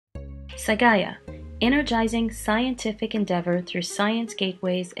Sci-GaIA, Energizing Scientific Endeavor Through Science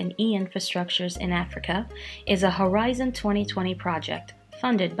Gateways and E-Infrastructures in Africa, is a Horizon 2020 project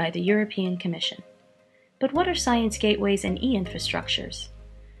funded by the European Commission. But what are science gateways and e-infrastructures?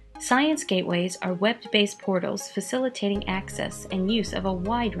 Science gateways are web-based portals facilitating access and use of a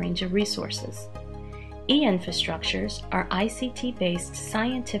wide range of resources. E-infrastructures are ICT-based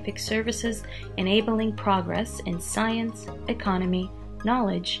scientific services enabling progress in science, economy,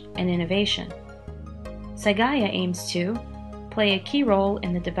 knowledge, and innovation. Sci-GaIA aims to play a key role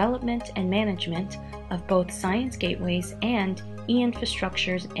in the development and management of both science gateways and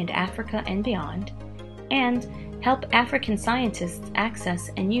e-infrastructures in Africa and beyond, and help African scientists access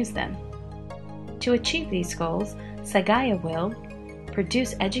and use them. To achieve these goals, Sci-GaIA will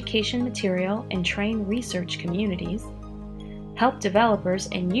produce education material and train research communities, help developers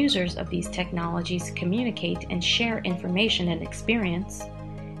and users of these technologies communicate and share information and experience,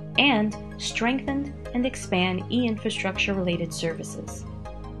 and strengthen and expand e-infrastructure related services.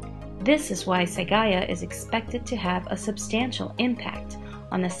 This is why Sci-GaIA is expected to have a substantial impact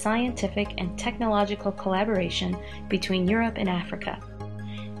on the scientific and technological collaboration between Europe and Africa,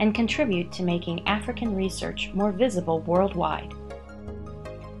 and contribute to making African research more visible worldwide.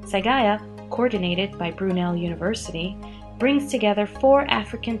 Sci-GaIA, coordinated by Brunel University, brings together 4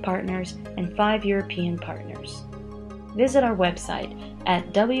 African partners and 5 European partners. Visit our website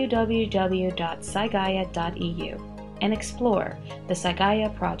at www.scigaia.eu and explore the Sci-GaIA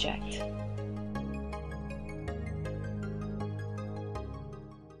Project.